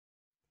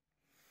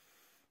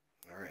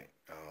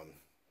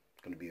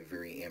going to be a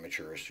very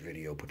amateurish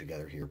video put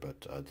together here, but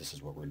this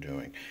is what we're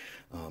doing.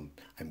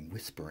 I'm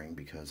whispering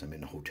because I'm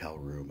in a hotel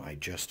room. I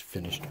just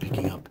finished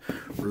picking up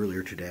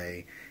earlier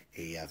today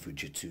a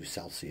Fujitsu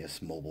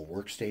Celsius mobile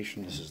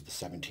workstation. This is the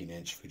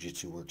 17-inch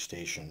Fujitsu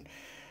workstation.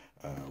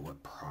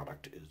 What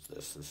product is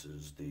this? This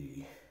is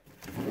the,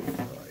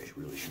 I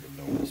really should have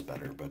known this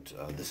better, but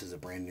this is a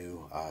brand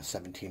new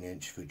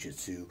 17-inch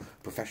Fujitsu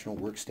professional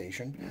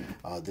workstation.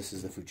 This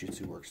is the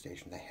Fujitsu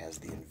workstation that has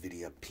the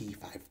NVIDIA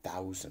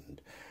P5000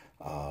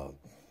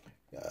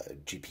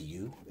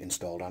 GPU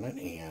installed on it,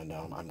 and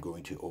I'm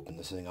going to open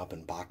this thing up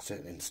and box it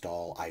and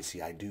install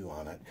IC.IDO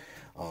on it.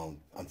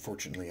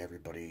 Unfortunately,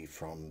 everybody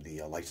from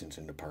the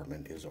licensing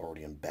department is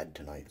already in bed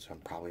tonight, so I'm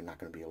probably not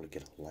going to be able to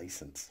get a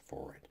license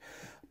for it.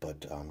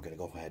 But I'm going to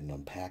go ahead and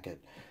unpack it,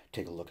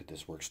 take a look at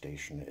this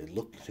workstation. It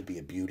looked to be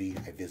a beauty.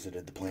 I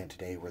visited the plant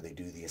today where they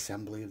do the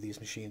assembly of these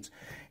machines,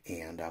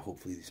 and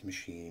hopefully this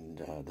machine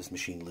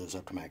lives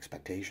up to my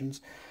expectations.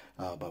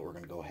 But we're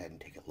going to go ahead and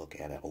take a look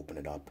at it, open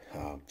it up.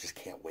 Just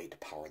can't wait to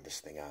power this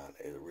thing on.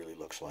 It really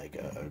looks like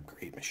a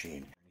great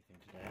machine.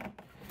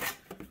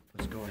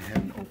 Let's go ahead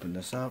and open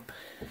this up.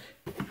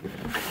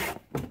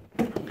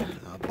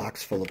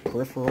 Box full of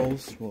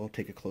peripherals. We'll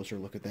take a closer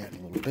look at that in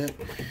a little bit.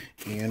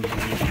 And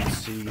here you can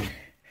see,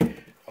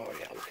 oh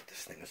yeah, look at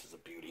this thing. This is a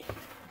beauty.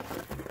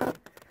 Oh yeah,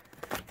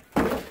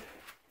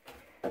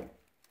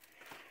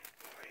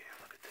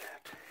 look at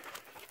that.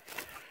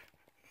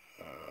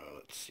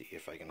 Let's see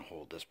if I can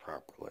hold this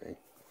properly.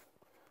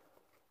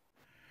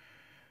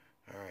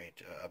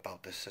 Alright,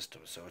 about this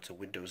system. So it's a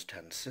Windows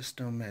 10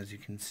 system. As you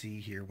can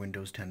see here,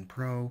 Windows 10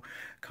 Pro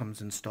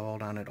comes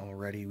installed on it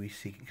already. We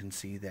can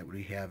see that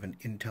we have an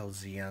Intel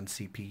Xeon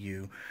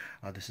CPU.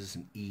 This is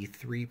an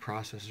E3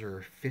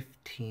 processor,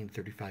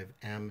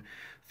 1535M,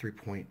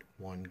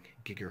 3.1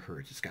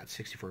 gigahertz. It's got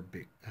 64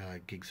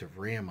 gigs of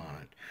RAM on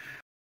it.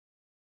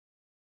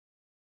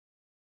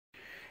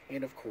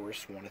 And of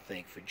course, want to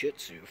thank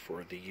Fujitsu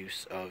for the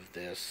use of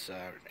this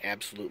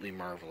absolutely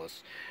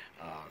marvelous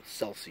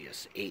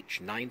Celsius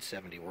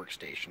H970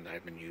 workstation that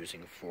I've been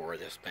using for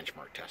this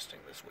benchmark testing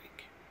this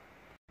week.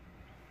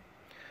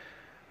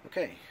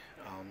 Okay,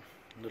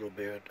 a little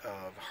bit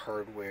of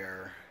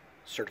hardware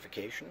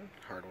certification,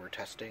 hardware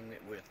testing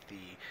with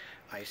the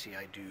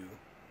IC.IDO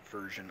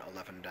version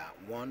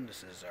 11.1.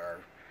 This is our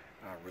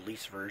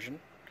release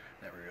version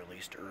that we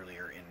released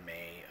earlier in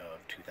May of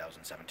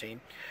 2017.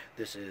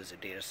 This is a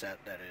data set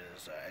that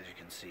is, as you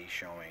can see,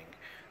 showing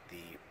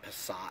the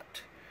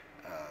Passat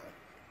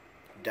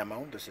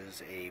demo. This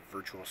is a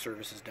virtual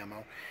services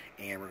demo,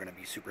 and we're going to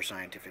be super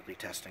scientifically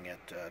testing it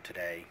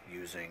today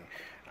using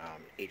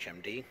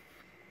HMD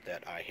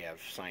that I have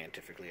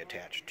scientifically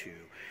attached to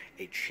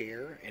a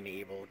chair and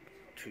able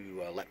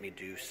to let me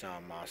do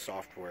some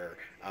software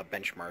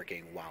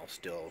benchmarking while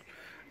still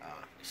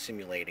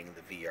simulating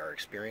the VR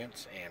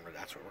experience, and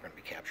that's what we're going to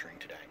be capturing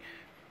today.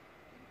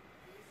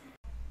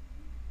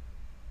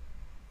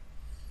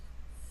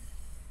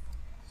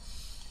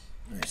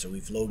 Alright, so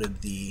we've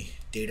loaded the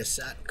data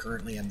set.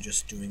 Currently I'm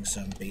just doing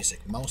some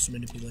basic mouse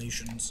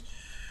manipulations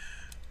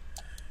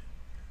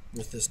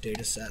with this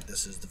data set.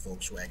 This is the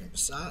Volkswagen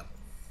Passat.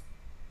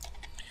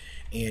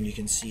 And you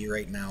can see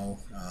right now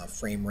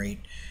frame rate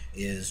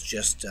is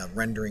just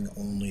rendering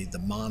only the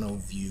mono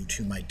view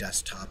to my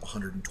desktop,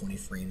 120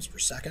 frames per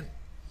second.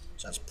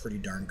 So that's pretty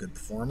darn good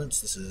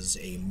performance. This is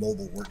a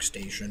mobile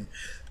workstation,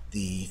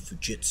 the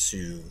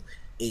Fujitsu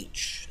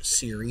H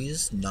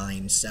series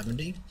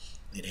 970.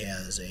 It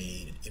has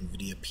a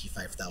NVIDIA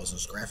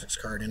P5000 graphics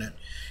card in it.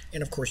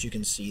 And of course you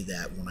can see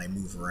that when I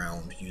move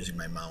around using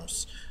my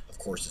mouse, of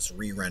course it's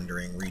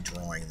re-rendering,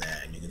 redrawing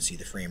that, and you can see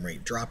the frame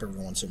rate drop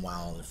every once in a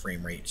while, and the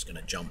frame rate is going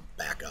to jump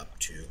back up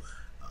to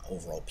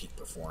overall peak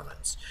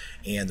performance.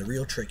 And the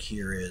real trick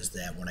here is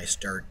that when I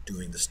start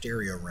doing the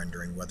stereo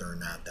rendering, whether or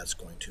not that's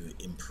going to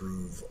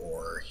improve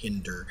or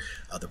hinder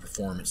the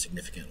performance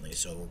significantly.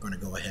 So we're going to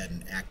go ahead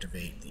and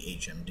activate the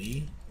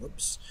HMD.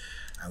 Whoops,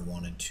 I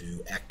wanted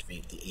to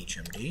activate the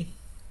HMD.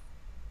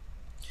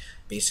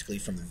 Basically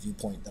from the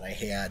viewpoint that I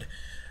had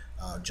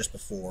just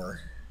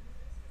before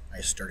I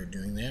started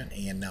doing that,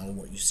 and now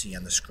what you see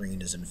on the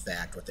screen is in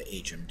fact what the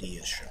HMD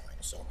is showing.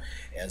 So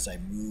as I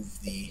move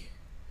the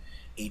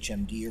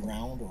HMD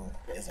around, or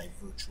as I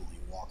virtually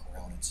walk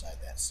around inside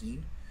that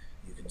scene,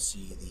 you can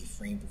see the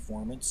frame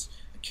performance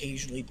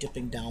occasionally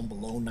dipping down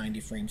below 90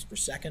 frames per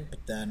second,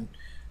 but then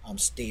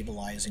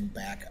stabilizing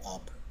back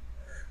up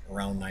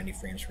around 90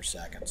 frames per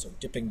second. So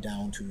dipping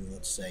down to,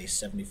 let's say,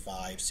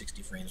 75,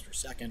 60 frames per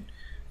second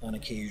on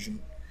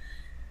occasion.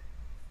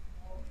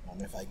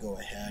 If I go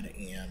ahead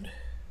and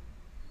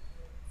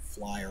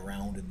fly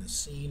around in this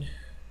scene,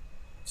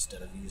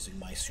 instead of using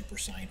my super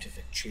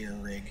scientific chair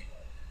rig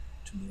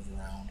to move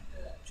around,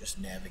 just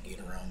navigate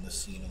around the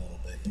scene a little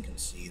bit, you can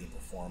see the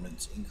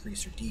performance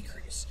increase or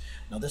decrease.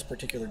 Now this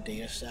particular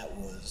data set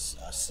was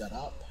set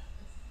up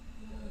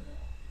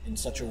in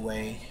such a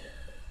way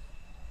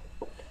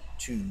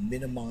to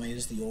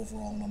minimize the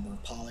overall number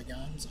of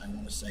polygons. I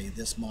want to say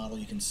this model,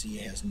 you can see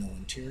it has no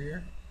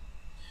interior.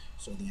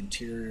 So the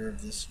interior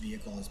of this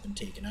vehicle has been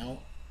taken out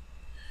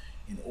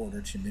in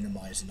order to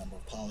minimize the number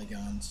of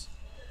polygons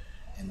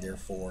and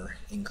therefore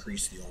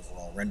increase the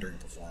overall rendering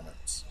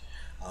performance.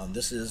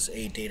 This is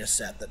a data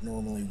set that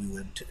normally we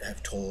would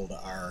have told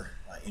our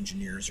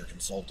engineers or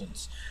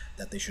consultants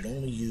that they should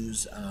only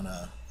use on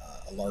a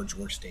large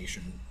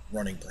workstation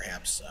running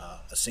perhaps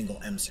a single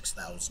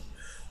M6000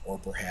 or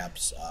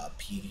perhaps a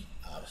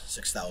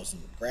P6000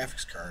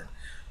 graphics card.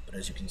 But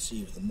as you can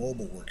see with the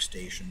mobile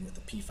workstation with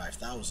the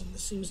P5000,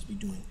 this seems to be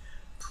doing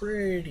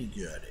pretty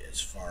good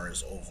as far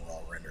as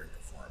overall rendering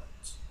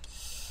performance.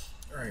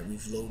 Alright,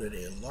 we've loaded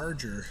a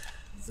larger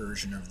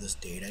version of this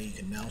data. You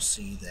can now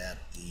see that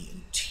the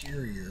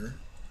interior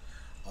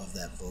of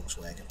that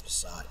Volkswagen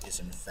Passat is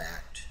in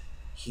fact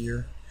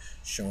here,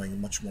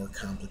 showing much more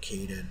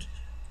complicated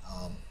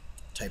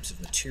types of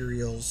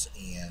materials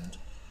and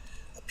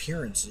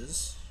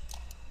appearances,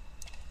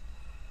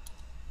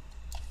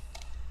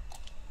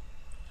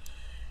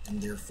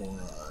 and therefore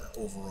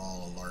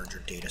overall a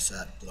larger data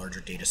set, larger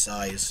data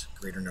size,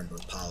 greater number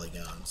of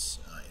polygons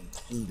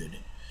included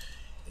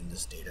in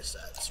this data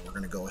set. So we're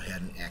going to go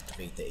ahead and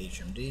activate the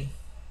HMD,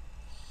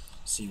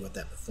 see what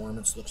that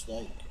performance looks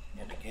like.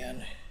 And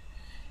again,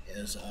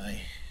 as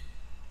I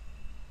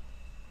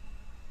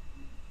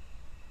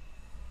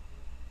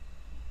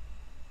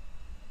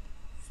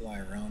fly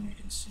around, you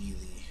can see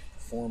the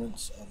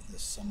performance of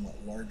this somewhat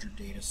larger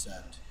data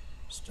set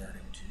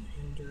starting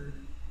to hinder.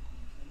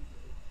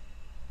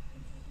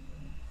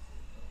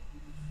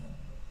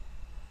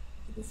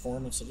 The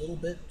performance a little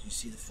bit. You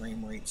see the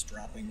frame rates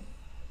dropping.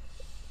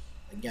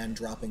 Again,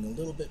 dropping a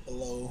little bit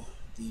below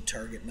the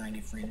target 90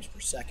 frames per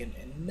second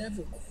and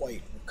never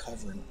quite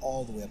recovering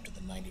all the way up to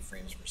the 90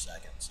 frames per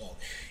second. So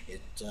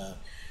it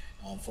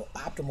for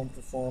optimum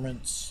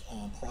performance,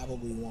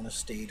 probably want to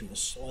stay to a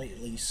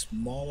slightly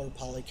smaller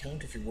poly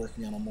count if you're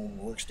working on a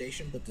mobile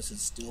workstation, but this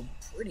is still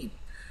pretty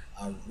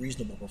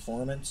reasonable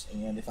performance.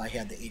 And if I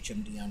had the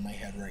HMD on my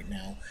head right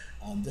now,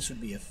 this would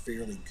be a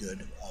fairly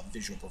good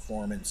visual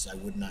performance. I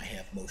would not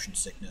have motion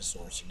sickness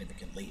or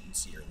significant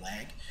latency or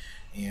lag,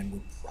 and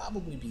would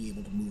probably be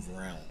able to move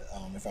around.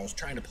 If I was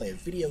trying to play a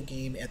video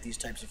game at these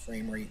types of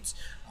frame rates,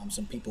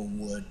 some people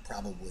would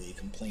probably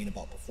complain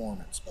about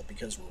performance, but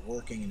because we're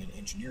working in an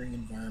engineering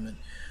environment,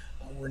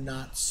 we're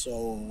not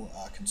so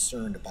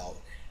concerned about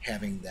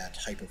having that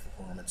type of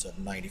performance of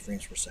 90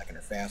 frames per second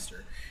or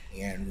faster,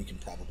 and we can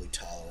probably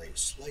tolerate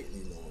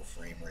slightly lower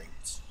frame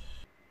rates.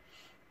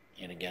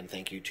 And again,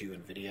 thank you to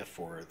NVIDIA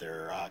for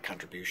their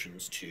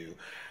contributions to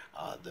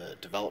the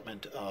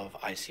development of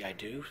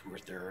IC.IDO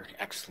with their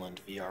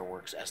excellent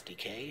VRWorks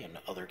SDK and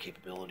other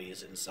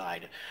capabilities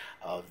inside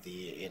of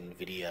the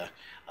NVIDIA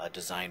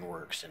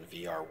DesignWorks and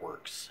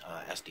VRWorks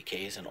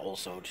SDKs, and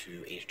also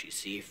to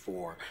HTC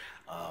for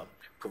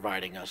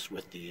providing us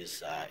with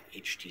these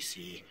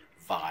HTC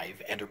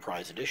Vive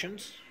Enterprise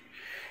Editions.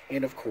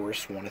 And of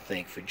course, want to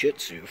thank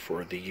Fujitsu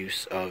for the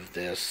use of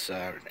this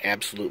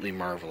absolutely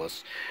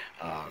marvelous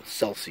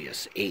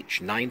Celsius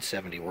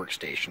H970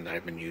 workstation that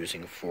I've been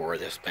using for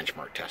this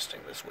benchmark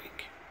testing this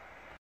week.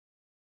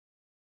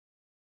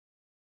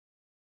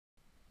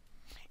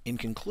 In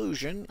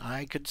conclusion,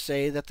 I could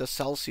say that the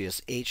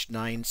Celsius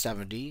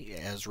H970,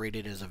 as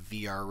rated as a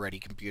VR-ready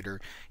computer,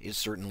 is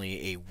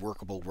certainly a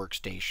workable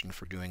workstation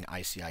for doing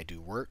IC.IDO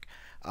work.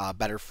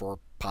 Better for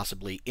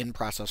possibly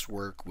in-process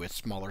work with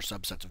smaller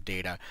subsets of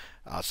data,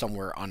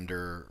 somewhere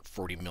under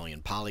 40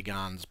 million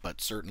polygons, but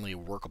certainly a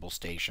workable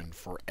station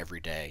for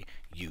everyday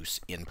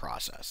use in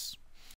process.